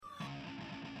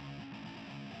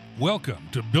Welcome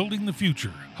to Building the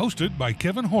Future, hosted by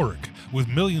Kevin Horick. With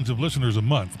millions of listeners a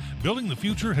month, Building the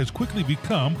Future has quickly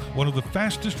become one of the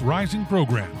fastest rising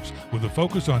programs, with a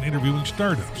focus on interviewing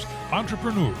startups,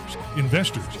 entrepreneurs,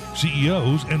 investors,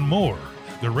 CEOs, and more.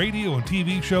 The radio and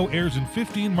TV show airs in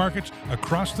 15 markets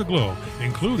across the globe,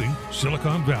 including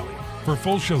Silicon Valley. For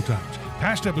full showtimes,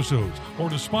 past episodes, or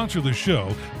to sponsor the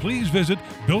show, please visit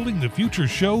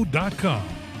buildingthefutureshow.com.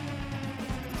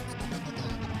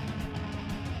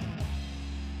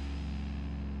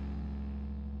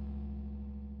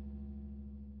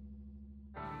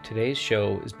 Today's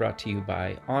show is brought to you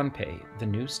by OnPay, the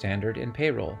new standard in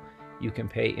payroll. You can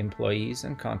pay employees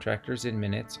and contractors in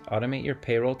minutes, automate your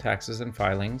payroll taxes and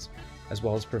filings, as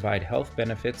well as provide health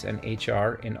benefits and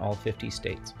HR in all 50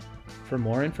 states. For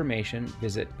more information,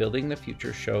 visit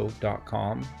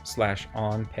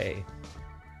buildingthefutureshow.com/onpay.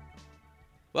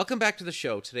 Welcome back to the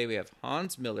show. Today we have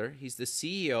Hans Miller. He's the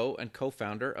CEO and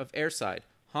co-founder of Airside.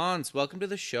 Hans, welcome to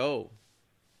the show.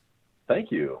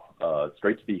 Thank you. It's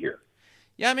great to be here.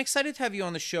 Yeah, I'm excited to have you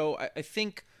on the show. I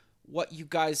think what you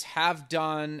guys have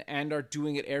done and are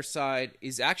doing at Airside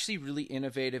is actually really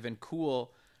innovative and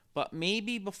cool. But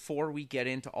maybe before we get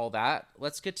into all that,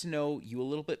 let's get to know you a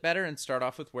little bit better and start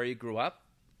off with where you grew up.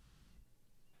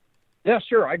 Yeah,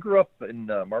 sure. I grew up in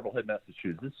Marblehead,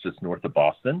 Massachusetts, just north of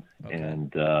Boston,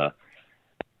 and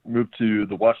moved to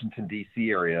the Washington, D.C.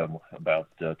 area about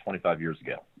 25 years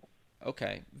ago.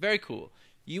 Okay, very cool.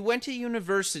 You went to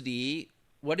university.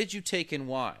 What did you take and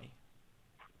why?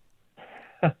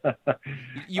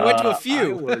 You went to a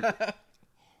few.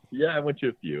 I went to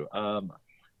a few.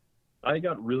 I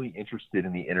got really interested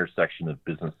in the intersection of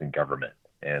business and government,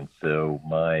 and so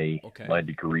my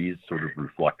degrees sort of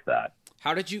reflect that.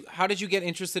 How did you get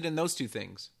interested in those two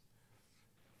things?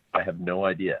 I have no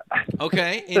idea.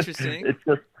 Okay, interesting. It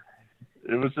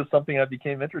was just something I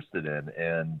became interested in,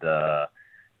 and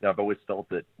I've always felt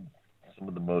that some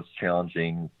of the most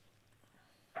challenging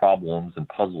problems and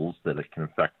puzzles that can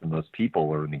affect the most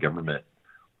people are in the government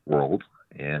world,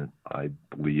 and I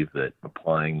believe that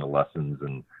applying the lessons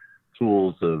and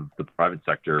tools of the private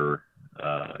sector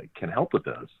can help with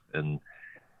those. And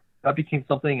that became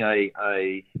something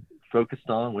I focused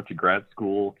on, went to grad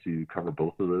school to cover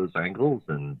both of those angles,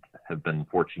 and have been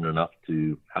fortunate enough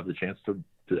to have the chance to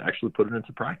actually put it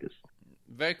into practice.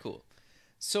 Very cool.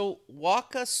 So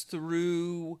walk us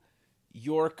through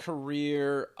your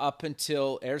career up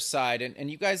until Airside,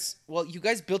 and you guys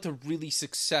built a really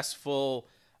successful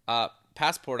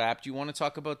passport app. Do you want to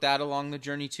talk about that along the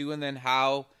journey too, and then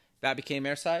how that became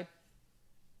Airside?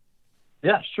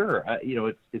 Yeah, sure.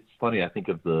 It's funny. I think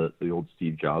of the old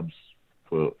Steve Jobs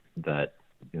quote that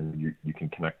you can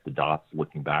connect the dots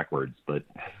looking backwards, but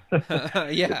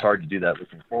It's hard to do that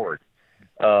looking forward.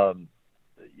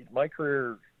 My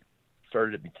career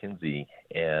started at McKinsey,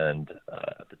 and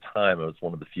at the time I was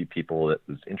one of the few people that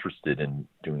was interested in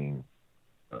doing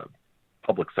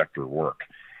public sector work.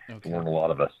 Okay. There weren't a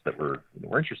lot of us that were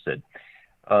interested.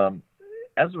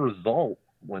 As a result,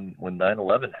 when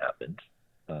 9/11 happened,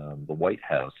 the White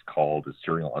House called a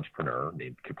serial entrepreneur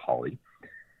named Kip Hawley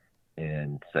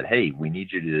and said, "Hey, we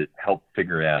need you to help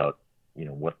figure out,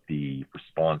 what the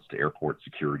response to airport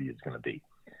security is going to be."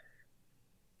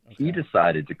 Okay. He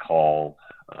decided to call,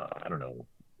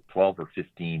 12 or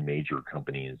 15 major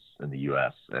companies in the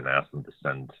U.S. and ask them to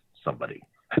send somebody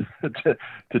to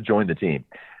join the team.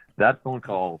 That phone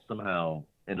call somehow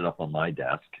ended up on my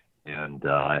desk, and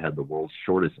I had the world's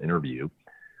shortest interview.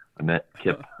 I met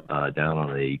Kip down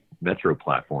on a metro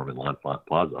platform in L'Enfant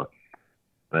Plaza.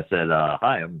 And I said,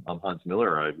 "Hi, I'm Hans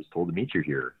Miller. I was told to meet you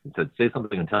here." He said, "Say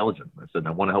something intelligent." I said,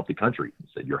 "I want to help the country." He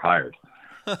said, "You're hired."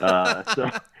 So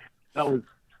that was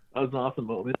an awesome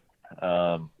moment.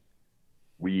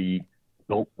 We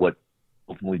built what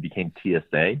ultimately became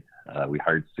TSA. We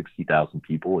hired 60,000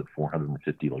 people at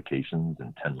 450 locations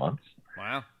in 10 months.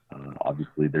 Wow.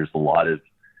 Obviously, there's a lot of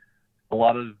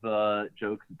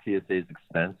jokes at TSA's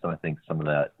expense, and I think some of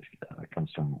that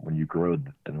comes from when you grow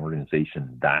an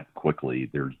organization that quickly,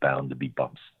 there's bound to be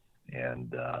bumps.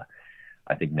 And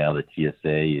I think now that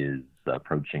TSA is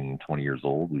approaching 20 years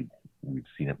old, we've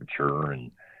seen it mature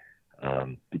and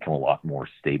become a lot more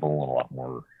stable and a lot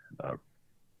more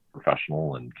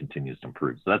professional, and continues to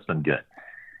improve. So that's been good.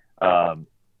 As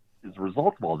a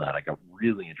result of all that, I got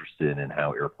really interested in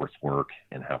how airports work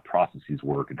and how processes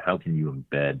work, and how can you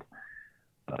embed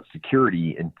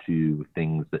security into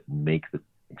things that make the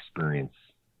experience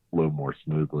flow more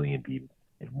smoothly and be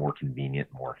more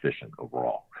convenient, more efficient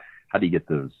overall. How do you get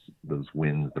those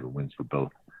wins that are wins for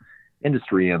both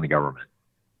industry and the government?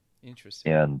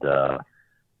 Interesting. And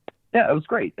it was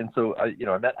great. And so I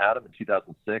met Adam in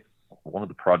 2006. one of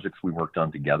the projects we worked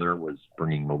on together was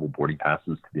bringing mobile boarding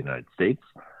passes to the United States.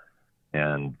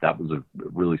 And that was a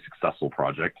really successful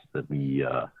project that we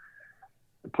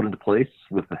put into place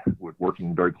with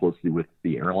working very closely with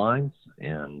the airlines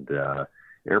and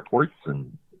airports.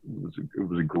 And it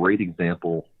was a great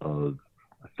example of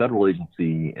a federal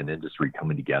agency and industry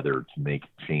coming together to make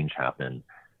change happen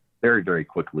very, very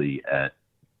quickly at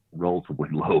relatively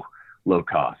low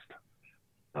cost,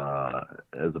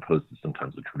 as opposed to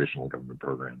sometimes a traditional government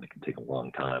program that can take a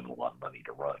long time and a lot of money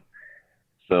to run.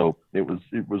 So it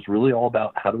was really all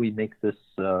about how do we make this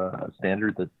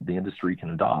standard that the industry can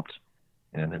adopt,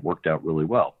 and it worked out really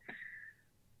well.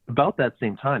 About that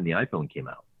same time, the iPhone came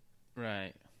out,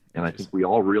 right? And I think we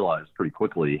all realized pretty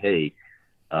quickly, hey,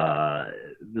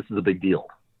 this is a big deal.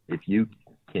 If you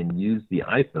can use the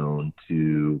iPhone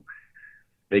to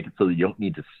make it so that you don't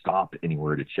need to stop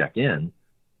anywhere to check in,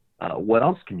 what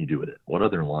else can you do with it? What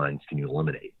other lines can you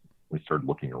eliminate? We started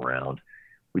looking around.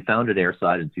 We founded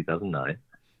Airside in 2009.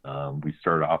 We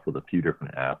started off with a few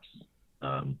different apps,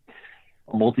 a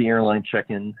multi-airline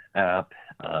check-in app,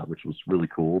 which was really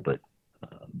cool, but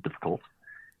difficult.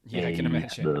 Yeah, I can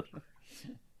imagine.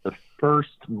 The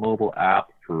first mobile app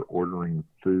for ordering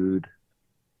food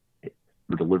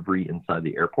for delivery inside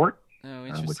the airport,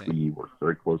 which we worked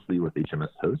very closely with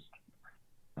HMS Host.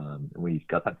 And we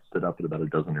got that set up at about a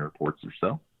dozen airports or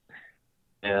so.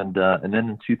 And then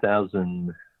in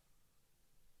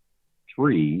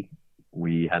 2003,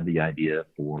 we had the idea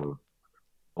for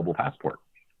Mobile Passport.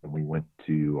 And we went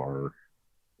to our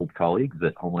old colleagues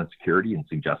at Homeland Security and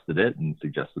suggested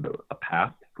a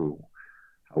path for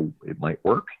how it might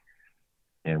work.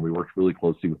 And we worked really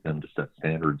closely with them to set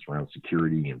standards around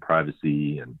security and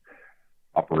privacy and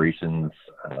operations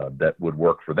that would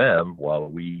work for them, while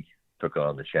we took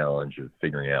on the challenge of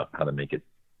figuring out how to make it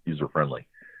user-friendly.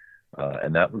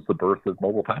 And that was the birth of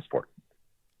Mobile Passport.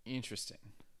 Interesting.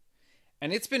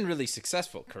 And it's been really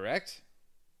successful, correct?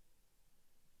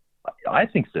 I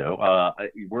think so.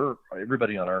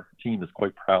 Everybody on our team is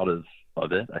quite proud of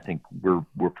it. I think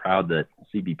we're proud that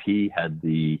CBP had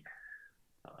the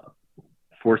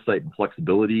foresight and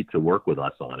flexibility to work with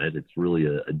us on it. It's really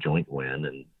a joint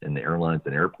win, and the airlines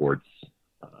and airports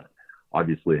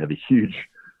obviously have a huge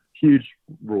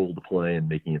role to play in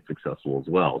making it successful as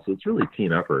well. So it's really a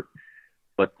team effort.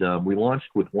 But we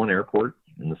launched with one airport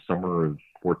in the summer of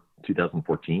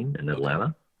 2014 in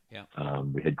Atlanta. Yeah.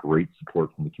 We had great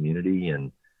support from the community,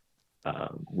 and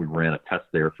we ran a test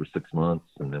there for 6 months,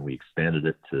 and then we expanded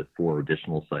it to 4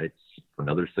 additional sites for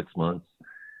another 6 months.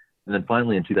 And then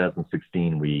finally in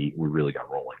 2016, we really got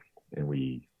rolling, and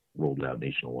we rolled it out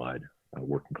nationwide,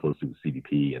 working closely with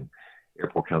CBP and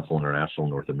Airport Council International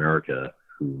North America,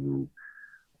 who,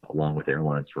 along with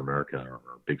Airlines for America, are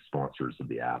big sponsors of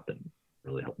the app and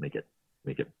really help make it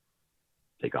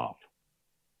take off.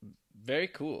 Very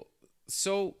cool.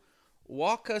 So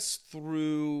walk us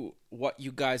through what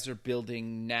you guys are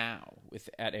building now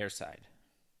at Airside.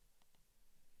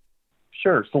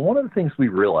 Sure. So one of the things we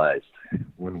realized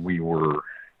when we were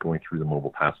going through the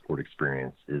Mobile Passport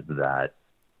experience is that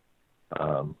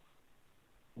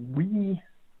we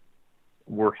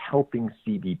were helping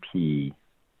CBP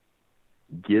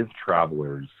give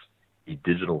travelers a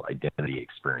digital identity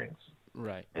experience.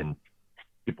 Right. And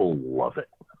people love it.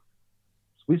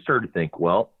 So we started to think,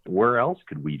 well, where else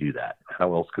could we do that?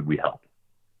 How else could we help?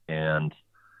 And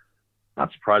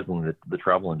not surprisingly, the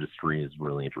travel industry is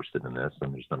really interested in this,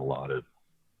 and there's been a lot of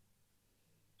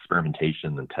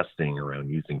experimentation and testing around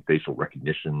using facial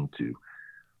recognition to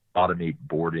automate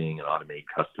boarding and automate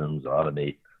customs,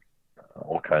 automate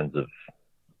all kinds of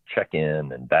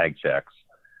check-in and bag checks.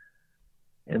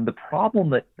 And the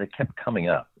problem that kept coming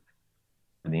up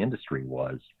in the industry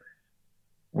was,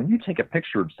 when you take a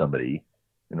picture of somebody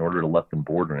in order to let them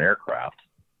board an aircraft,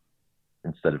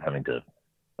 instead of having to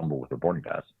fumble with their boarding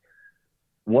pass,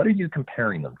 what are you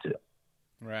comparing them to?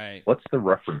 Right. What's the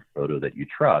reference photo that you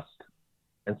trust?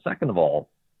 And second of all,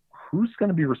 who's going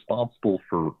to be responsible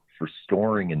for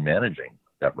storing and managing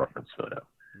that reference photo?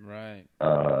 Right.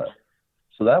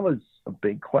 So that was a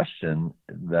big question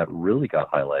that really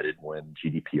got highlighted when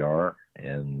GDPR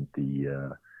and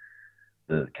the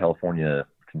California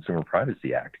Consumer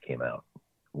Privacy Act came out,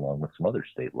 along with some other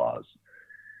state laws.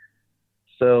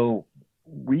 So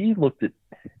we looked at,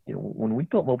 when we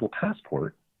built Mobile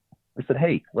Passport, we said,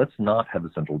 hey, let's not have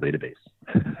a central database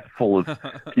full of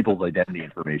people's identity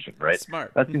information, right?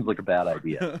 Smart. That seems like a bad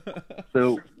idea.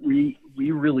 So we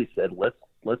really said,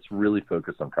 let's really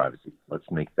focus on privacy. Let's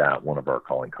make that one of our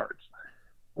calling cards.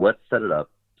 Let's set it up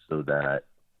so that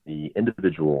the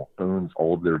individual owns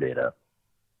all of their data.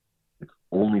 It's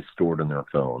only stored on their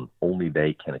phone. Only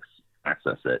they can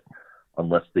access it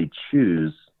unless they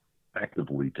choose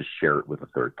actively to share it with a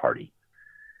third party.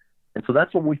 And so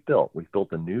that's what we've built. We've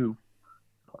built a new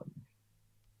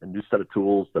set of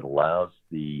tools that allows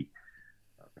the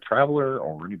traveler,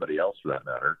 or anybody else for that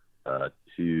matter,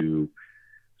 to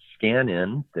scan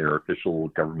in their official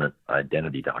government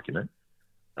identity document.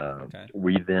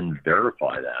 We then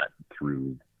verify that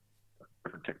through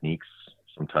different techniques,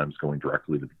 sometimes going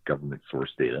directly to the government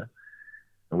source data.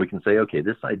 And we can say, okay,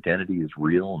 this identity is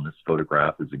real and this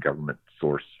photograph is a government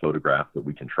source photograph that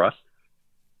we can trust.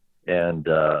 And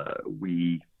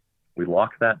we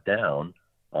lock that down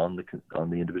on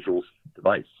the individual's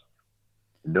device.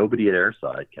 Nobody at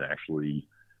Airside can actually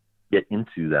get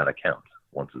into that account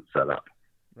once it's set up.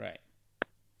 Right.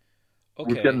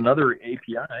 Okay. We've got another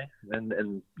API,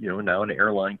 and now an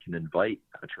airline can invite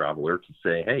a traveler to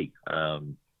say, hey,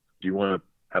 do you want to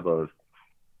have a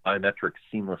biometric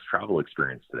seamless travel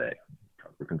experience today?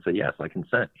 Traveler can say, yes, I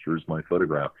consent. Here's my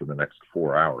photograph for the next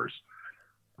 4 hours,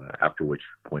 after which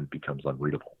point it becomes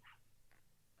unreadable.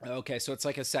 Okay, so it's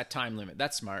like a set time limit.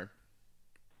 That's smart.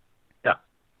 Yeah.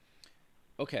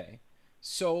 Okay,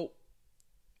 so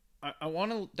I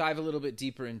want to dive a little bit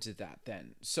deeper into that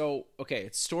then. So, okay,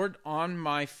 it's stored on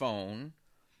my phone.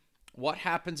 What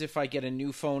happens if I get a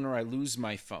new phone or I lose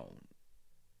my phone?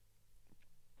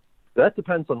 That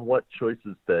depends on what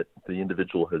choices that the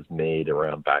individual has made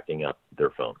around backing up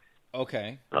their phone.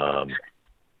 Okay.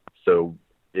 So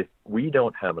if we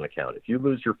don't have an account, if you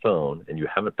lose your phone and you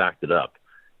haven't backed it up,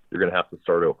 you're going to have to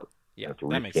start over. Yeah, you have to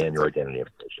rescan your identity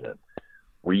information in.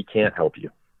 We can't help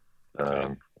you.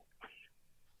 Okay.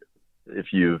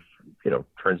 If you've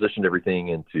transitioned everything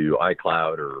into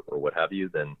iCloud or what have you,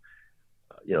 then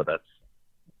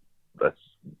that's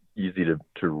easy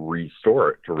to restore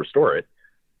it,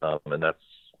 and that's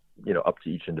up to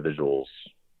each individual's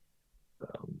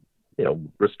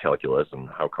risk calculus and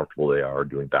how comfortable they are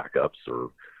doing backups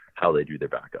or how they do their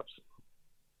backups.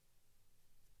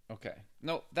 Okay.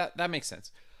 No, that makes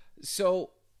sense.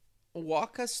 So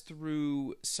walk us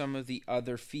through some of the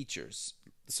other features.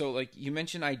 So like you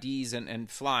mentioned IDs and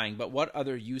flying, but what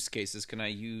other use cases can I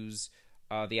use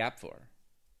the app for?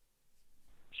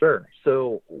 Sure.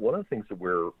 So one of the things that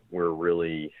we're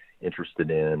really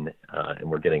interested in, and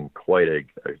we're getting quite a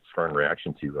strong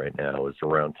reaction to right now, is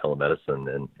around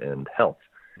telemedicine and health.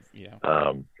 Yeah.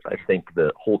 I think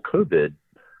the whole COVID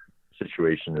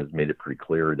situation has made it pretty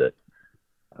clear that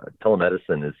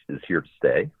telemedicine is here to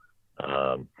stay.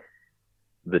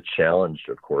 The challenge,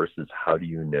 of course, is how do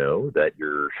you know that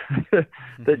your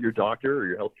that your doctor or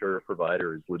your healthcare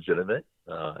provider is legitimate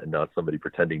and not somebody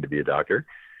pretending to be a doctor?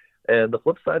 And the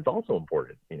flip side is also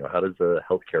important. How does a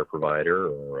healthcare provider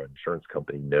or an insurance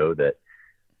company know that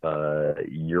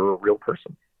you're a real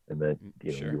person and that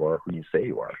Sure. you are who you say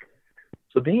you are?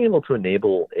 So being able to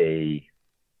enable a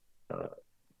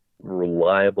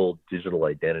reliable digital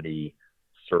identity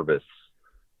service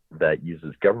that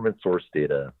uses government source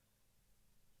data,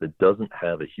 that doesn't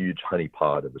have a huge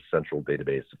honeypot of a central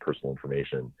database of personal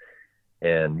information,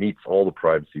 and meets all the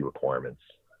privacy requirements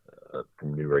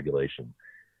from new regulation,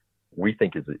 we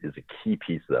think is a key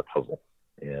piece of that puzzle.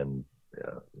 And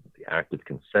the active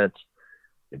consent,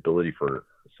 the ability for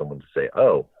someone to say,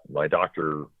 oh, my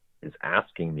doctor is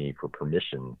asking me for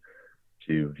permission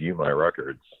to view my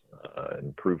records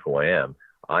and prove who I am.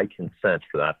 I consent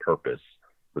for that purpose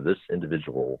for this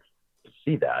individual to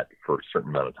see that for a certain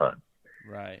amount of time.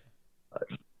 Right.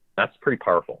 That's pretty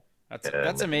powerful.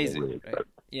 That's amazing. Really right?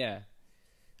 Yeah.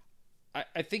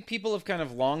 I think people have kind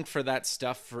of longed for that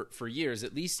stuff for years.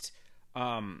 At least,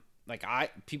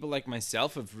 people like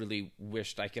myself have really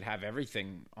wished I could have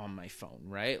everything on my phone,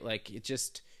 right? Like it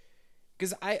just,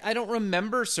 because I don't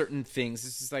remember certain things.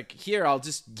 It's just like, here, I'll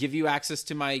just give you access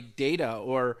to my data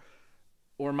or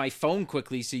my phone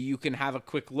quickly so you can have a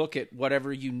quick look at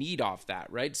whatever you need off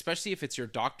that, right? Especially if it's your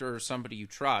doctor or somebody you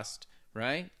trust,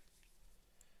 right?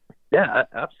 Yeah,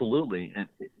 absolutely. And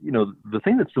the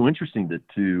thing that's so interesting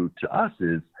to us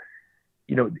is,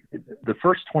 the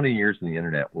first 20 years of the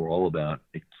internet were all about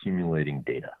accumulating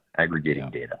data, aggregating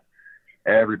data.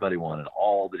 Everybody wanted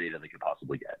all the data they could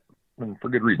possibly get, and for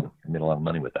good reason. They made a lot of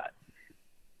money with that.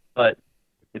 But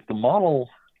if the model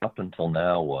up until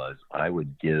now was, I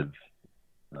would give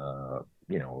a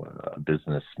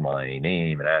business my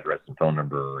name and address and phone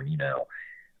number and email,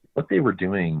 what they were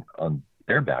doing on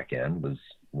their back end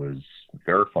was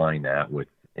verifying that with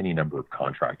any number of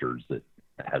contractors that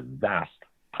had vast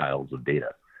piles of data.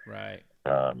 Right.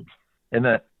 And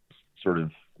that sort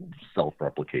of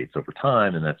self-replicates over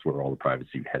time, and that's where all the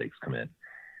privacy headaches come in.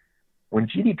 When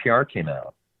GDPR came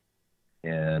out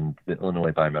and the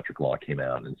Illinois biometric law came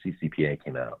out and CCPA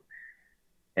came out,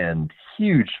 and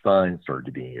huge fines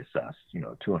started being assessed,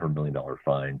 $200 million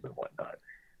fines and whatnot.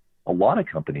 A lot of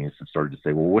companies have started to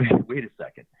say, well, wait a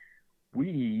second.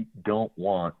 We don't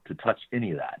want to touch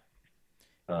any of that.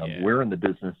 We're in the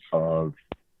business of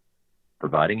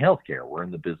providing healthcare. We're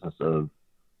in the business of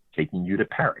taking you to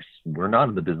Paris. We're not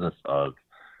in the business of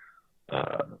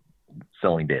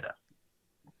selling data.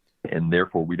 And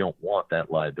therefore, we don't want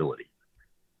that liability.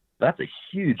 That's a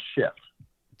huge shift.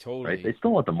 Totally. Right? They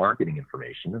still want the marketing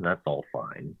information, and that's all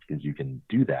fine because you can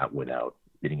do that without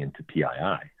getting into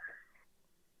PII.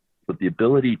 But the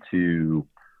ability to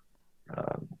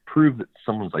prove that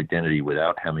someone's identity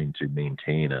without having to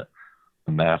maintain a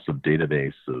massive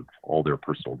database of all their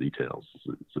personal details,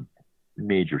 it's a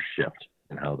major shift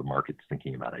in how the market's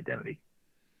thinking about identity.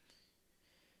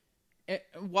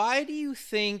 Why do you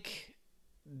think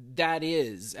that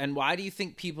is? And why do you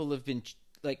think people have been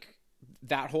like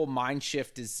that whole mind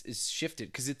shift is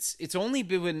shifted? Because it's only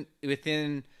been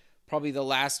within probably the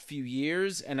last few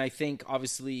years. And I think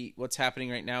obviously what's happening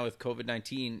right now with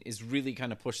COVID-19 is really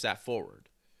kind of pushed that forward.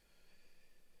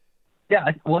 Yeah,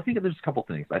 I think there's a couple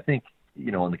things. I think,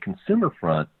 on the consumer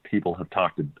front, people have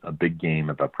talked a big game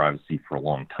about privacy for a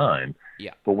long time.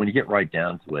 Yeah. But when you get right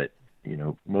down to it,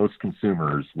 most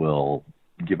consumers will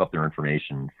give up their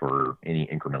information for any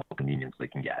incremental convenience they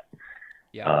can get.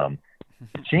 Yeah.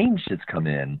 The change has come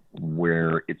in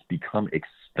where it's become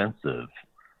expensive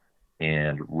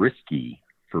and risky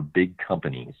for big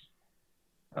companies,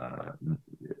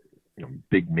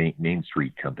 big Main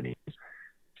Street companies,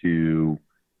 to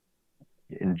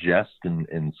ingest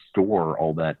and store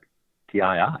all that PII.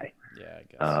 Yeah, I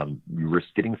guess. You risk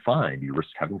getting fined. You risk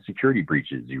having security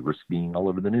breaches. You risk being all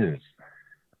over the news.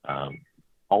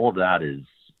 All of that is,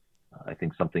 I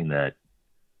think, something that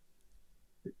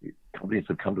companies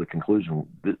have come to the conclusion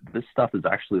this stuff is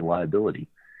actually a liability.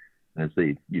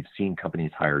 And you've seen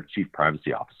companies hire chief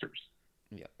privacy officers.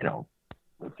 Yeah.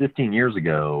 15 years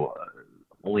ago,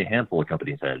 only a handful of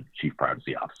companies had chief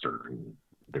privacy officer, and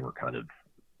they were kind of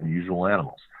unusual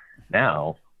animals.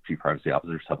 Now, chief privacy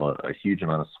officers have a huge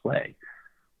amount of sway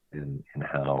in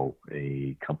how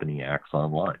a company acts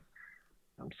online.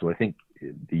 So I think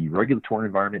the regulatory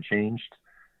environment changed,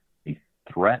 the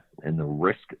threat and the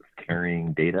risk of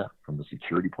carrying data from the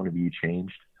security point of view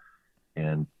changed,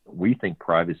 and we think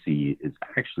privacy is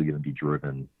actually going to be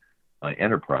driven by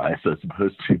enterprise as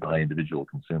opposed to by individual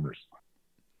consumers.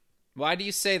 Why do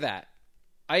you say that?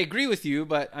 I agree with you,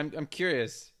 but I'm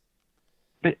curious.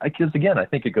 Because again, I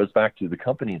think it goes back to the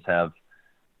companies have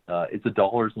it's a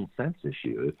dollars and cents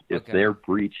issue. If they're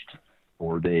breached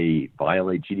or they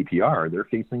violate GDPR, they're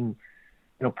facing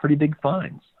pretty big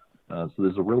fines. So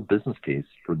there's a real business case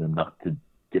for them not to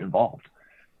get involved.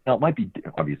 Now, it might be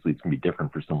obviously it's going to be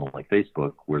different for someone like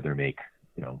Facebook, where they make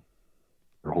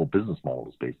their whole business model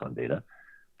is based on data.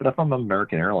 But if I'm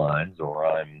American Airlines or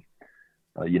I'm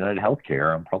United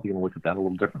Healthcare, I'm probably going to look at that a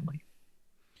little differently.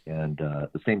 And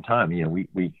at the same time,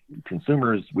 we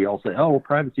consumers, we all say, oh,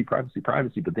 privacy, privacy,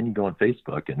 privacy. But then you go on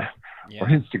Facebook and or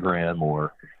Instagram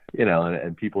or,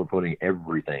 and people are putting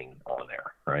everything on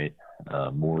there, right?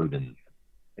 More than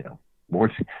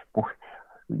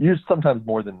sometimes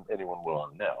more than anyone will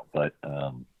on now. But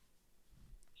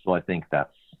so I think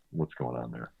that's what's going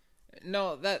on there.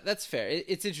 No, that's fair.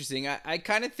 It's interesting. I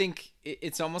kind of think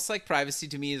it's almost like privacy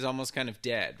to me is almost kind of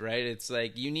dead, right? It's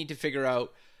like you need to figure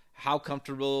out how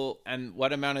comfortable and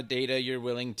what amount of data you're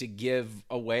willing to give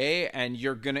away, and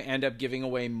you're going to end up giving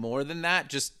away more than that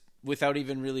just without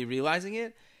even really realizing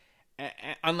it,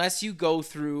 unless you go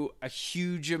through a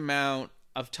huge amount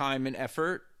of time and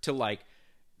effort to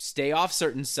stay off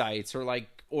certain sites,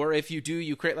 or if you do,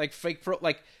 you create fake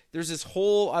there's this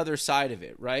whole other side of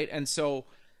it, right? And so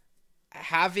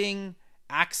having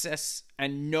access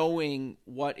and knowing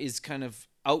what is kind of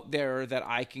out there that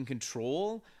I can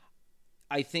control,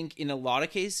 I think in a lot of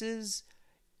cases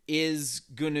is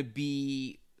going to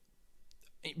be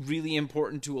really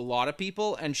important to a lot of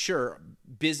people. And sure,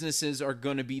 businesses are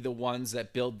going to be the ones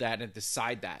that build that and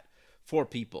decide that for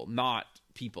people, not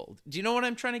people. Do you know what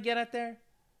I'm trying to get at there?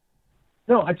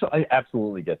 No, I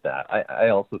absolutely get that. I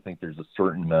also think there's a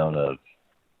certain amount of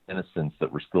innocence that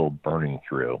we're still burning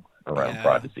through around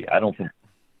privacy. I don't think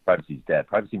privacy is dead.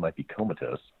 Privacy might be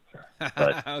comatose,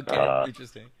 but okay,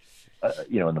 interesting.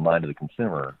 In the mind of the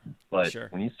consumer. But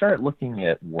when you start looking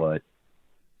at what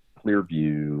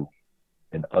Clearview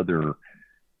and other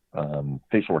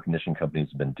facial recognition companies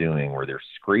have been doing, where they're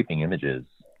scraping images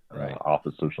off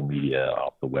of social media,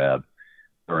 off the web,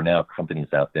 there are now companies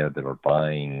out there that are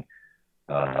buying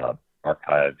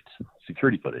archived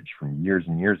security footage from years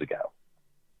and years ago,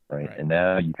 right? And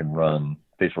now you can run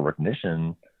facial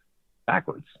recognition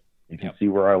backwards. You can see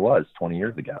where I was 20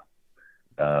 years ago.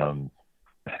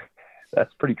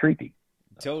 That's pretty creepy.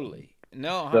 Totally.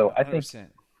 No, 100%. So I think,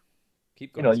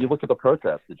 keep going. You look at the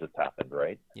protest that just happened,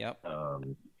 right? Yep.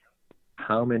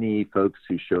 How many folks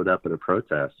who showed up at a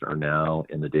protest are now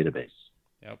in the database?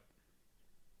 Yep.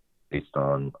 Based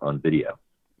on video.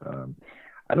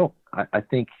 I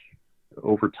think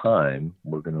over time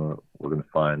we're gonna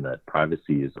find that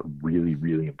privacy is a really,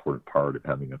 really important part of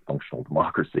having a functional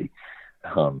democracy.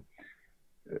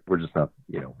 We're just not,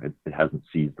 it hasn't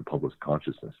seized the public's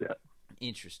consciousness yet.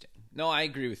 Interesting. No, I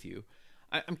agree with you.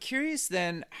 I'm curious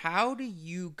then, how do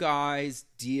you guys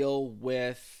deal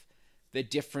with the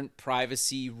different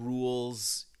privacy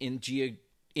rules in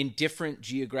different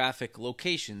geographic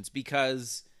locations?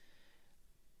 Because,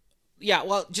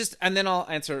 and then I'll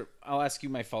ask you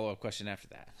my follow-up question after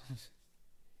that.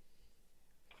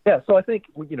 Yeah, so I think,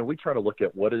 we try to look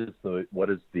at what's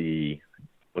the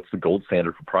gold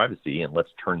standard for privacy, and let's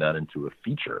turn that into a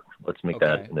feature. Let's make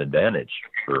that an advantage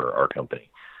for our company.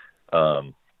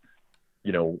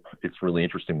 It's really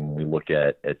interesting when we look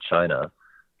at China.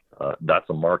 That's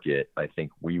a market I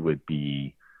think we would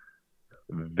be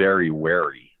very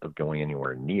wary of going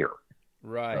anywhere near.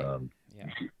 Right.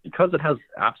 Because it has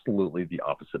absolutely the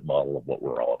opposite model of what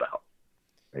we're all about.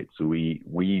 Right. So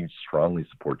we strongly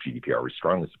support GDPR. We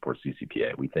strongly support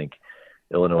CCPA. We think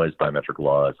Illinois' biometric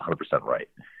law is 100% right.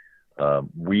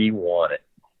 We want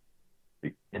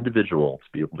the individual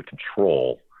to be able to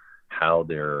control how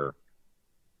their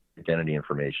identity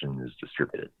information is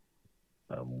distributed.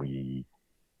 We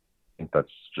think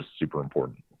that's just super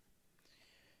important.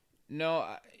 No,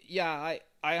 I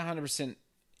 100%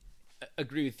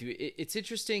 agree with you. It's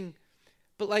interesting,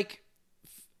 but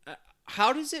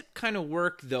how does it kind of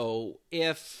work though?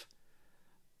 If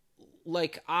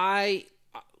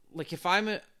if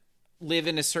live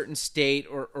in a certain state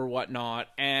or whatnot,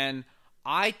 and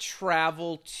I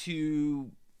travel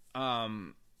to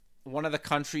one of the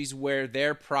countries where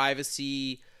their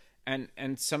privacy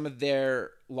and some of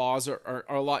their laws are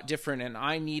a lot different, and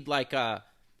I need a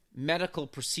medical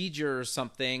procedure or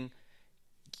something,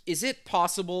 is it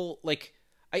possible,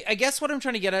 I guess what I'm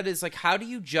trying to get at is how do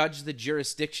you judge the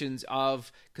jurisdictions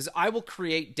because I will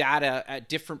create data at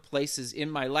different places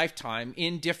in my lifetime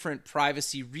in different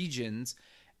privacy regions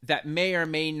that may or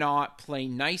may not play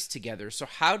nice together. So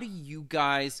how do you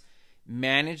guys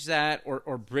manage that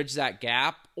or bridge that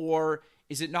gap? Or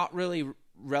is it not really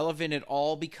relevant at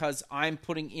all because I'm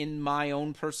putting in my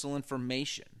own personal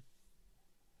information?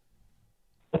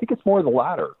 I think it's more the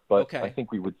latter, but I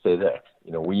think we would say this.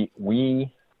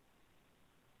 We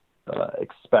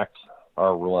expect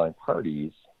our relying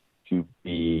parties to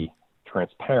be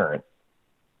transparent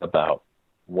about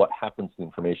what happens to the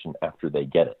information after they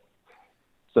get it.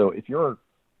 So if you're,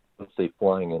 let's say,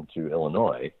 flying into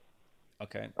Illinois,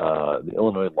 the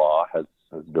Illinois law has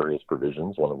various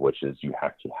provisions, one of which is you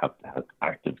have to have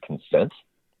active consent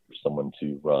for someone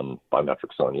to run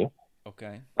biometrics on you.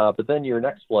 Okay. But then your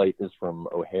next flight is from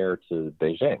O'Hare to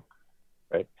Beijing,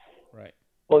 right? Right.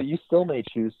 Well, you still may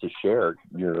choose to share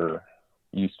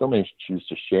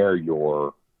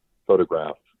your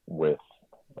photograph with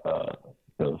the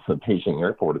Beijing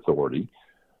Airport Authority,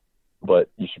 but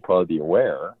you should probably be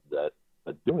aware that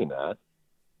doing that,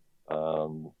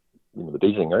 the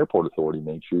Beijing Airport Authority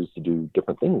may choose to do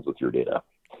different things with your data.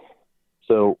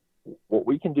 So what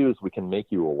we can do is we can make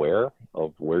you aware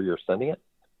of where you're sending it.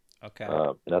 Okay.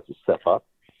 And that's a step up.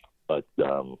 But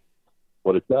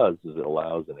what it does is it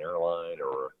allows an airline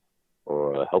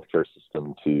or a healthcare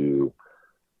system to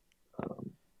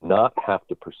not have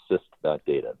to persist that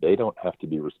data. They don't have to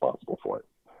be responsible for it.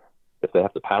 If they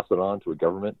have to pass it on to a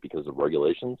government because of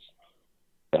regulations,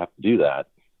 they have to do that,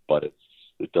 but it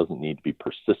doesn't need to be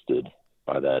persisted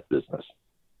by that business.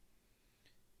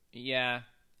 Yeah,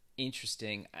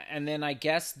 interesting. And then I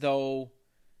guess though,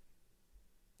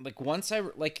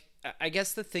 I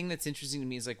guess the thing that's interesting to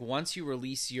me is once you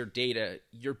release your data,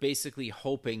 you're basically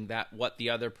hoping that what the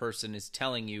other person is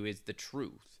telling you is the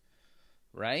truth,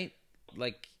 right?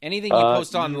 Anything you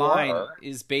post online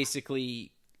is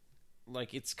basically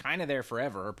it's kind of there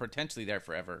forever or potentially there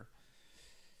forever.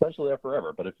 Potentially there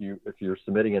forever. But if you're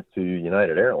submitting it to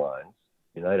United Airlines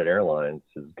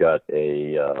has got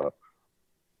a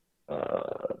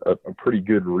pretty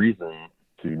good reason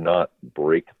to not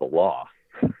break the law.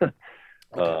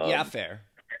 Okay. Yeah, fair.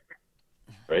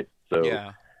 Right? So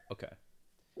yeah. Okay.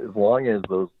 As long as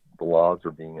the laws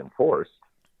are being enforced,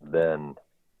 then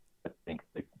I think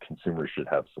the consumers should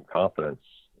have some confidence,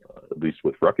 at least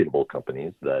with reputable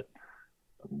companies, that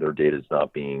their data is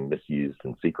not being misused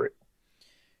in secret.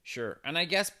 Sure. And I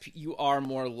guess you are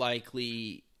more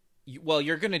likely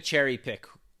you're going to cherry pick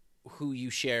who you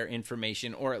share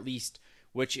information, or at least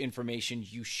which information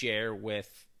you share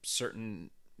with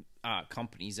certain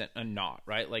companies and not,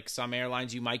 right? Like some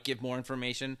airlines, you might give more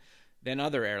information than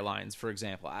other airlines, for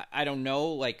example. I don't know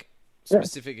like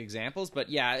specific examples, but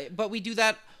yeah, but we do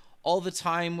that all the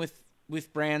time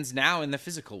with brands now in the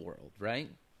physical world, right?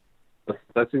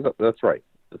 That's right.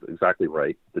 That's exactly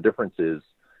right. The difference is,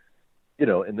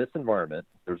 in this environment,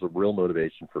 there's a real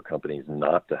motivation for companies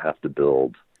not to have to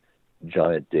build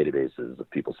giant databases of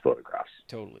people's photographs.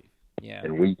 Totally. Yeah.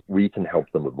 And we can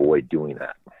help them avoid doing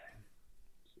that.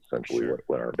 Essentially Sure.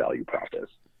 what our value prop is.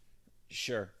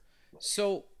 Sure.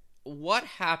 So what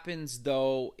happens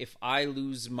though if I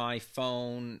lose my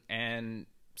phone and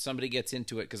somebody gets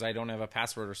into it because I don't have a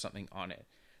password or something on it?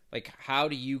 Like, how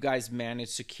do you guys manage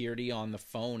security on the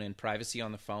phone and privacy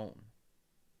on the phone?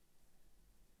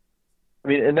 I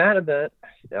mean, in that event,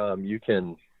 you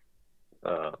can,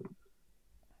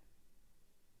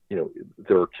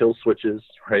 there are kill switches,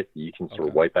 right? You can sort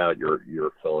of wipe out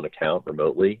your phone account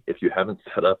remotely. If you haven't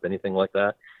set up anything like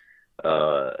that,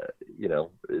 you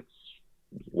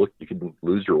can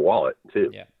lose your wallet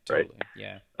too. Yeah, totally.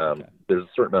 Right? Yeah. There's a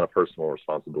certain amount of personal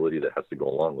responsibility that has to go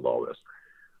along with all this.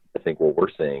 I think what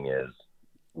we're saying is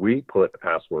we put a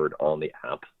password on the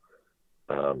app.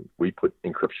 We put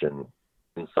encryption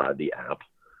inside the app.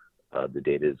 The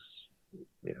data is,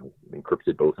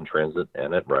 encrypted both in transit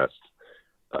and at rest.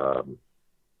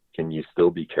 Can you still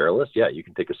be careless? Yeah, you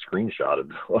can take a screenshot of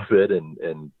it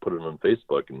and put it on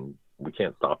Facebook, and we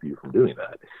can't stop you from doing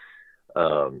that.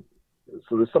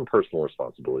 So there's some personal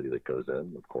responsibility that goes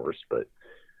in, of course, but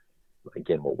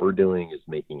again, what we're doing is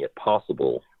making it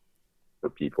possible for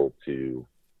people to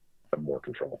have more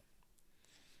control.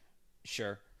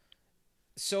 Sure.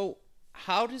 So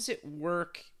how does it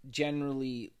work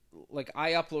generally? Like,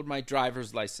 I upload my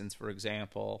driver's license, for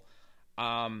example.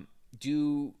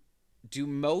 Do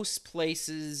most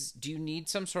places, do you need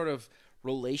some sort of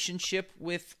relationship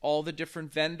with all the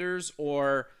different vendors,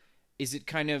 or is it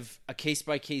kind of a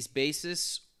case-by-case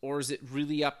basis, or is it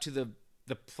really up to the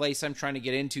place I'm trying to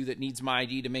get into that needs my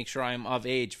ID to make sure I'm of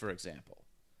age, for example?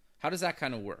 How does that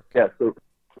kind of work? So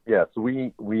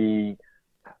we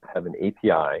have an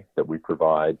API that we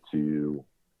provide to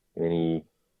any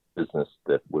business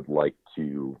that would like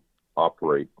to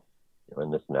operate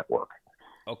in this network.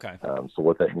 Okay. So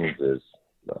what that means is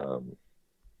the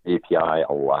API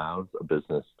allows a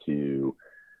business to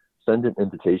send an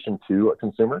invitation to a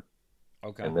consumer,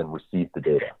 and then receive the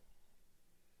data.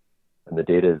 And the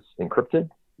data is encrypted,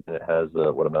 and it has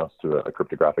what amounts to a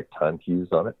cryptographic time fuse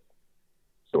on it.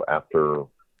 So after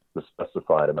the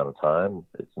specified amount of time,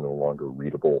 it's no longer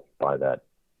readable by that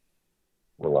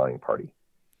relying party.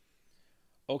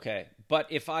 Okay, but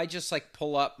if I just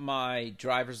pull up my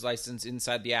driver's license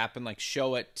inside the app and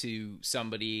show it to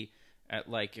somebody at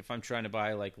if I'm trying to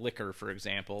buy liquor, for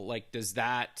example, does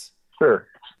that? Sure.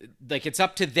 It's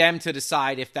up to them to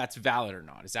decide if that's valid or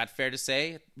not. Is that fair to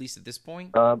say, at least at this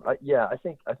point? Yeah, I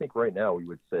think right now we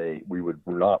would say we would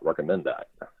not recommend that,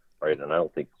 right? And I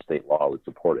don't think state law would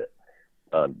support it.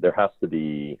 There has to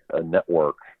be a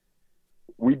network.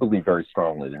 We believe very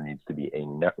strongly there needs to be a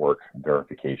network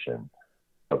verification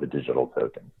of a digital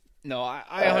token. No, I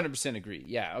 100% agree.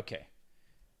 Yeah, okay.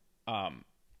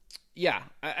 Yeah,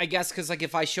 I guess because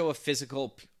if I show a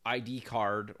physical ID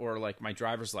card or my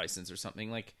driver's license or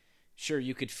something, sure,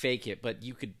 you could fake it, but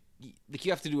you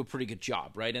have to do a pretty good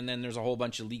job, right? And then there's a whole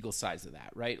bunch of legal sides of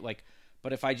that, right?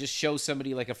 But if I just show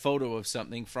somebody a photo of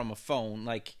something from a phone,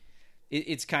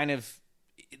 it's kind of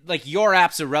your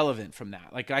app's irrelevant from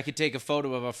that. I could take a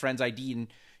photo of a friend's ID and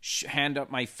hand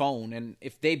up my phone, and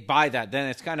if they buy that, then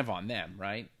it's kind of on them,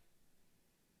 right?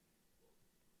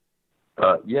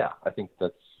 Yeah, I think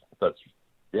that's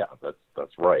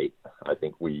right. I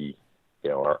think we,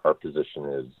 our position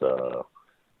is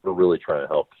we're really trying to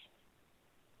help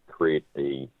create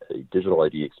a digital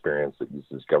ID experience that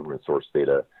uses government source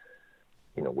data,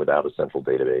 without a central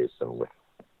database and with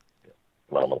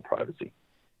phenomenal privacy.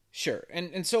 Sure.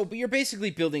 And so, but you're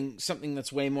basically building something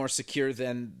that's way more secure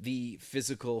than the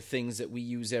physical things that we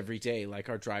use every day, like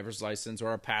our driver's license or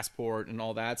our passport and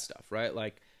all that stuff, right?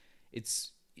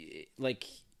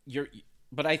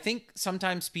 But I think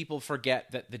sometimes people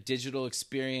forget that the digital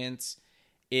experience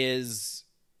is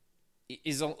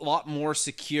a lot more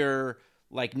secure,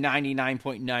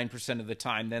 99.9% of the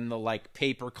time than the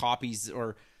paper copies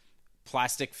or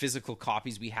plastic physical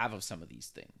copies we have of some of these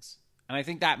things. And I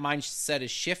think that mindset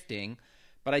is shifting,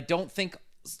 but I don't think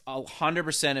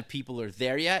 100% of people are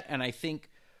there yet. And I think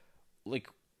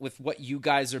with what you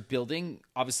guys are building,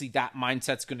 obviously that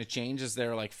mindset's going to change as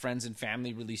their friends and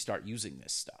family really start using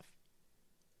this stuff.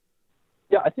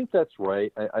 I think that's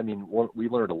right. I mean, we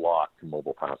learned a lot from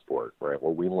Mobile Passport, right?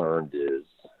 What we learned is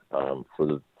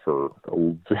for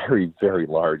a very, very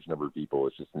large number of people,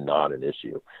 it's just not an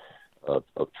issue of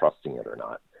trusting it or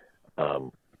not.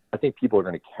 I think people are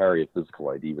going to carry a physical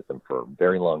ID with them for a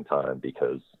very long time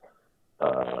because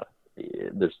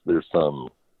there's some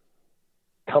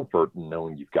comfort in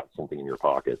knowing you've got something in your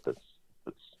pocket that's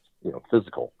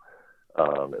physical,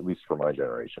 at least for my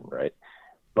generation, right?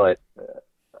 But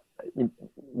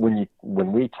when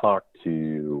we talk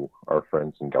to our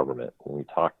friends in government, when we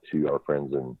talk to our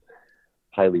friends in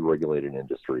highly regulated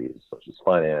industries such as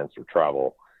finance or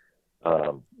travel,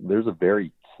 there's a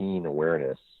very keen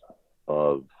awareness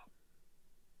of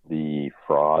the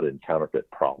fraud and counterfeit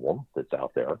problem that's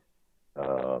out there.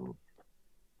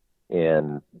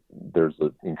 And there's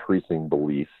an increasing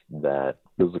belief that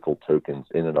physical tokens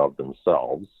in and of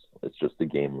themselves, it's just a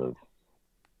game of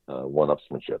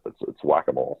one-upsmanship. It's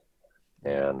whack-a-mole.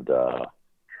 And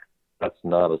that's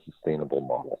not a sustainable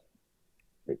model.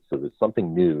 Right? So there's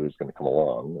something new is going to come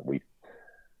along.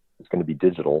 It's going to be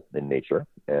digital in nature,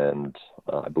 and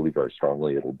I believe very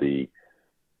strongly it'll be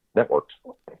networked.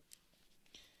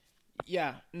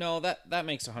 Yeah, no, that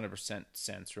makes 100%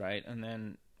 sense, right? And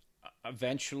then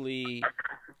eventually,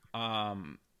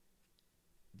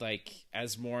 like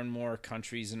as more and more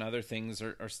countries and other things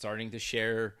are starting to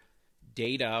share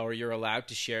data, or you're allowed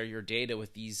to share your data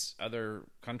with these other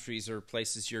countries or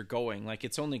places you're going, like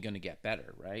it's only going to get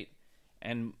better, right?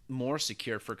 And more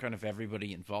secure for kind of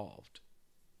everybody involved.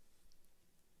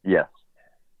 Yes.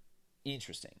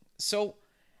 Interesting. So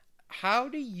how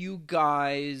do you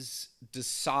guys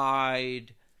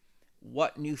decide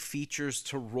what new features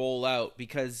to roll out?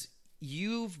 Because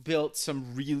you've built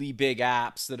some really big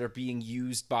apps that are being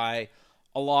used by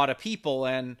a lot of people,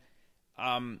 and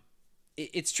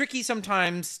it's tricky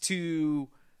sometimes to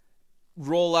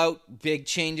roll out big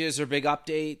changes or big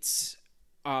updates.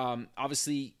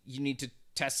 Obviously, you need to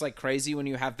test like crazy when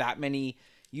you have that many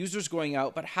users going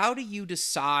out, but how do you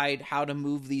decide how to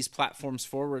move these platforms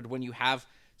forward when you have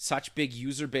such big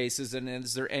user bases? And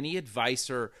is there any advice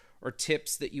or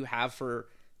tips that you have for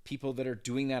people that are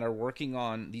doing that or working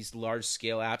on these large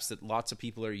scale apps that lots of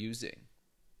people are using?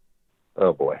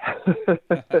 Oh boy.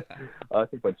 I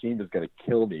think my team is going to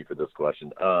kill me for this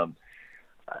question.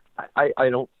 I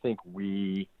don't think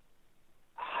we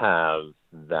have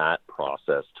that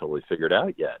process totally figured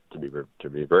out yet, to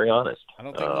be very honest. I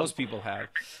don't think most people have.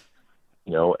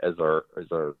 As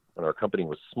our company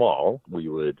was small,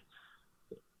 we're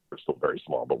still very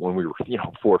small, but when we were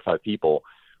 4 or 5 people,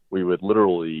 we would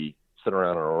literally sit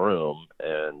around in a room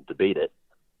and debate it.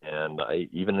 And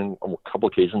even in a couple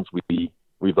occasions we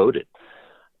voted.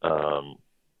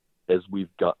 As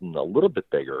we've gotten a little bit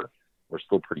bigger, we're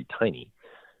still pretty tiny.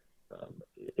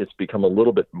 It's become a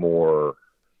little bit more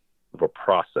of a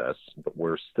process, but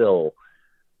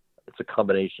it's a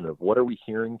combination of what are we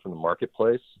hearing from the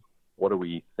marketplace, what do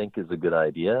we think is a good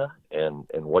idea, and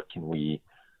what can we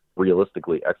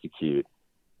realistically execute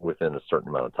within a certain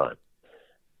amount of time.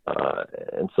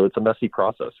 And so it's a messy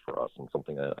process for us, and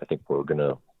something I think we're going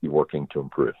to be working to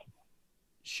improve.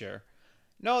 Sure.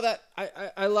 No, that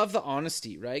I love the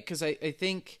honesty, right? Because I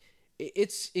think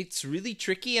it's really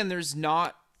tricky, and there's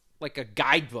not like a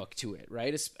guidebook to it,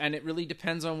 right? And it really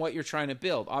depends on what you're trying to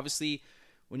build. Obviously,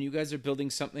 when you guys are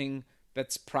building something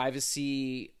that's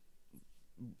privacy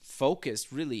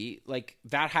focused, really, like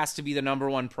that has to be the number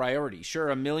one priority. Sure,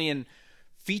 1 million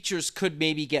features could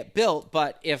maybe get built,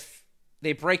 but if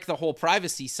they break the whole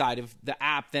privacy side of the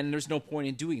app, then there's no point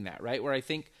in doing that, right? Where I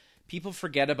think people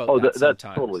forget about that sometimes.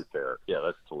 That's totally fair. Yeah,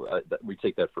 that's totally. We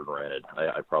take that for granted.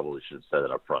 I probably should have said it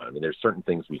up front. I mean, there's certain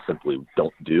things we simply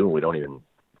don't do, and we don't even,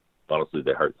 honestly,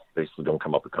 they basically don't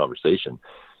come up with conversation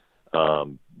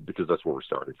because that's where we're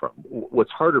starting from.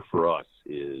 What's harder for us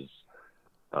is,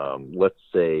 let's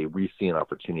say we see an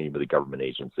opportunity with a government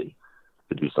agency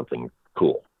to do something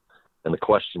cool. And the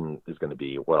question is going to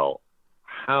be, well,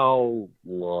 how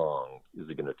long is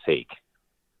it going to take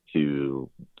to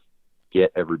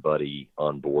get everybody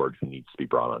on board who needs to be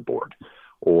brought on board?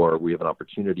 Or we have an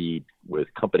opportunity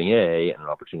with company A and an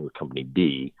opportunity with company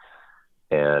B,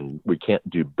 and we can't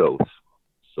do both.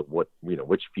 So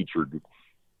which feature do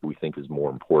we think is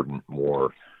more important,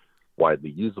 more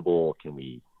widely usable? Can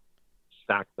we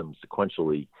stack them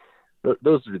sequentially?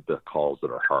 Those are the calls that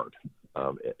are hard.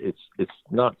 It's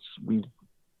not, we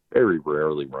very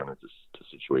rarely run into a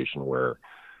situation where,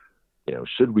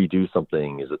 should we do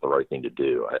something? Is it the right thing to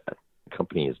do? The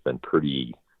company has been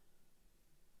pretty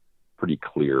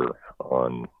clear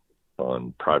on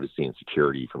privacy and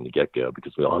security from the get-go,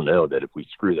 because we all know that if we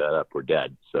screw that up, we're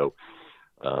dead. So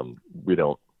we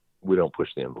don't we don't push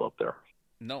the envelope there.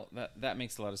 No, that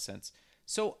makes a lot of sense.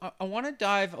 So I want to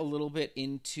dive a little bit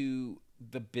into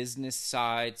the business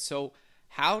side. So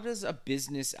how does a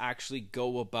business actually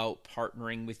go about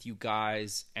partnering with you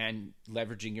guys and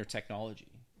leveraging your technology?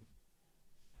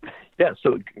 Yeah,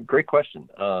 so great question.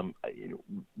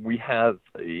 We have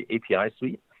a API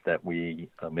suite that we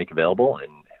make available,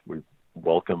 and we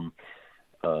welcome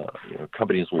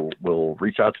companies will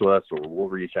reach out to us, or we'll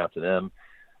reach out to them.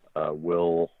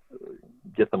 We'll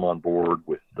get them on board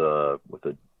with a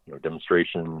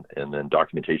demonstration and then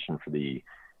documentation for the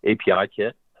API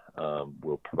kit.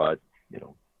 We'll provide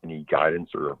any guidance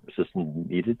or assistance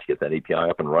needed to get that API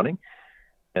up and running.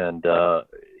 And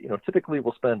typically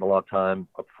we'll spend a lot of time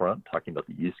up front talking about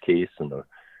the use case and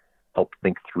help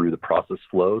think through the process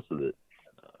flow so that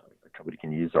a company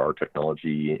can use our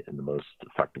technology in the most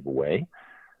effective way.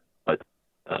 But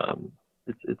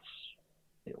it's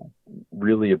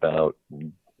really about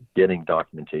getting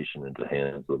documentation into the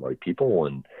hands of the right people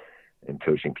and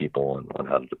coaching people on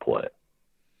how to deploy it.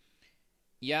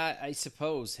 Yeah, I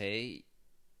suppose. Hey,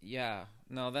 yeah,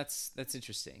 no, that's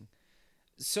interesting.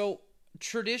 So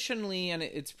traditionally, and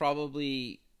it's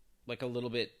probably like a little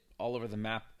bit all over the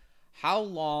map, how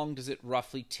long does it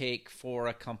roughly take for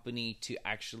a company to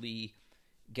actually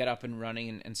get up and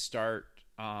running and start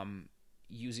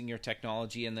using your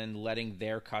technology and then letting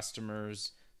their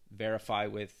customers verify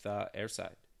with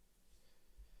Airside?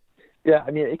 Yeah,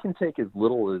 I mean, it can take as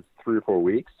little as 3 or 4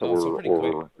 weeks, or it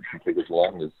can take as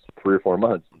long as 3 or 4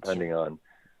 months, depending on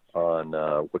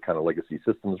what kind of legacy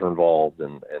systems are involved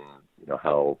and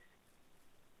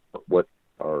what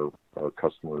our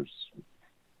customers'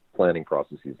 planning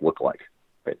processes look like.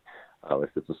 Right? If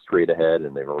it's a straight ahead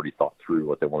and they've already thought through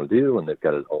what they want to do and they've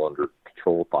got it all under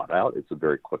control, thought out, it's a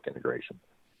very quick integration.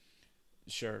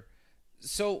 Sure.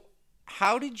 So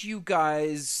how did you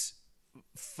guys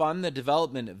fund the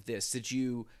development of this? Did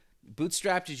you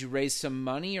bootstrap? Did you raise some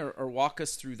money, or walk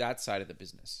us through that side of the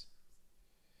business?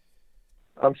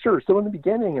 Sure. So in the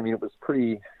beginning, I mean, it was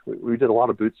we did a lot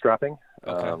of bootstrapping.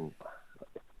 Okay.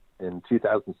 In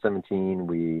 2017,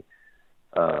 we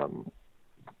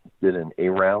did an A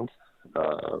round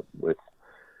with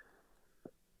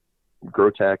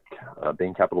Growtech,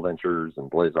 Bain Capital Ventures, and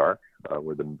Blazar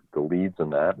were the leads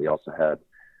in that. We also had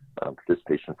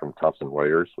participation from Thomson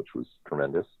Reuters, which was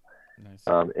tremendous. Nice.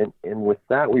 And with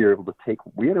that, we were able to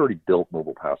we had already built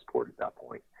Mobile Passport at that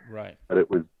point. Right. But it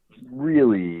was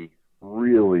really,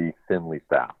 really thinly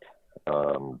staffed.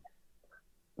 I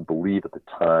believe at the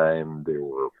time there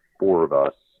were 4 of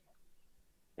us,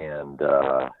 and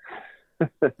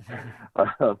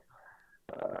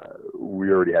we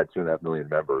already had 2.5 million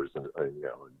members and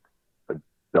a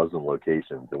dozen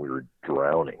locations, and we were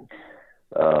drowning.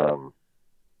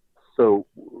 So,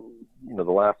 the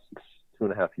last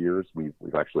 2.5 years, we've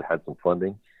actually had some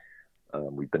funding.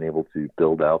 We've been able to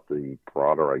build out the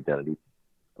broader identity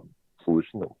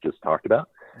solution that we just talked about.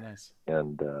 Nice.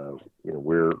 And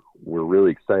we're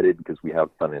really excited because we have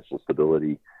financial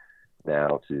stability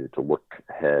now to look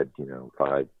ahead,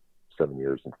 5-7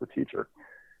 years into the future.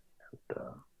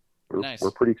 Nice.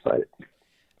 We're pretty excited.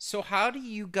 So how do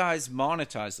you guys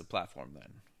monetize the platform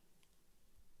then?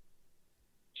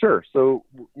 Sure. So,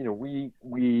 there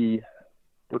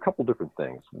are a couple different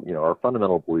things. Our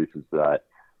fundamental belief is that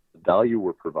the value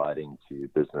we're providing to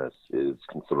business is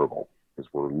considerable,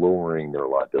 because we're lowering their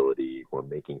liability. We're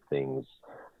making things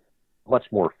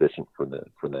much more efficient for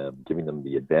them, giving them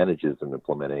the advantages of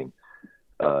implementing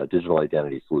digital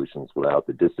identity solutions without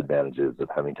the disadvantages of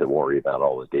having to worry about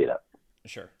all the data.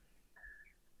 Sure.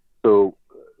 So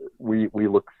we've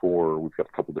got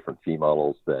a couple different fee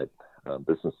models that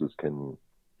businesses can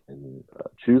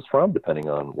choose from, depending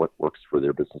on what works for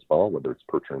their business model, whether it's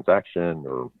per transaction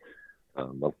or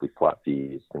monthly flat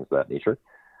fees, things of that nature.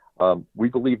 We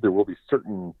believe there will be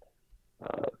certain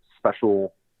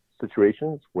special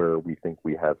situations where we think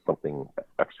we have something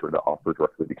extra to offer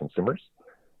directly to consumers,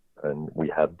 and we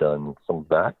have done some of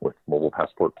that with Mobile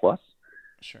Passport Plus.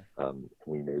 Sure.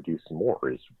 We may do some more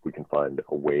as we can find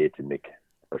a way to make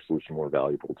our solution more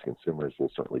valuable to consumers.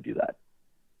 We'll certainly do that.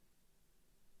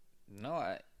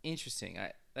 No, interesting.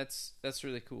 That's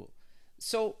really cool.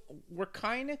 So we're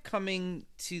kind of coming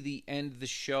to the end of the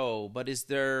show, but is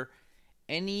there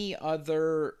any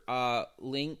other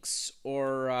links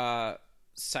or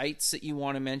sites that you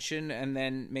want to mention, and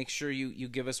then make sure you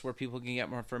give us where people can get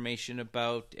more information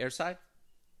about Airside?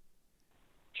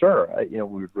 Sure. We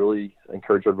would really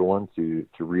encourage everyone to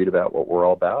read about what we're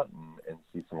all about and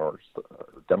see some of our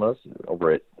demos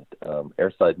over at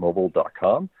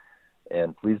airsidemobile.com.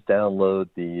 And please download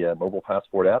the Mobile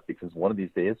Passport app, because one of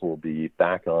these days we'll be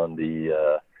back on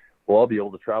the well, I'll be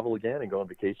able to travel again and go on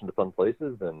vacation to fun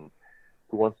places, and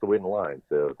who wants to wait in line?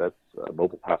 So that's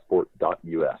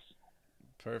mobilepassport.us.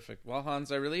 Perfect. Well,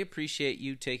 Hans, I really appreciate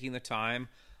you taking the time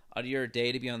out of your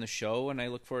day to be on the show, and I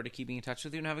look forward to keeping in touch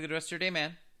with you, and have a good rest of your day,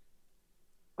 man.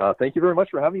 Thank you very much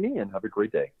for having me, and have a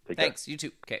great day. Thanks. You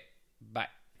too. Okay. Bye.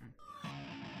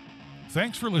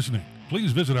 Thanks for listening.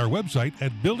 Please visit our website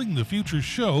at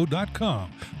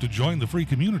buildingthefutureshow.com to join the free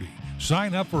community,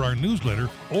 sign up for our newsletter,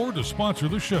 or to sponsor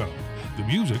the show. The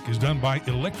music is done by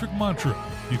Electric Mantra.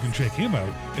 You can check him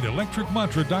out at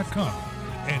electricmantra.com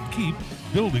and keep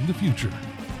building the future.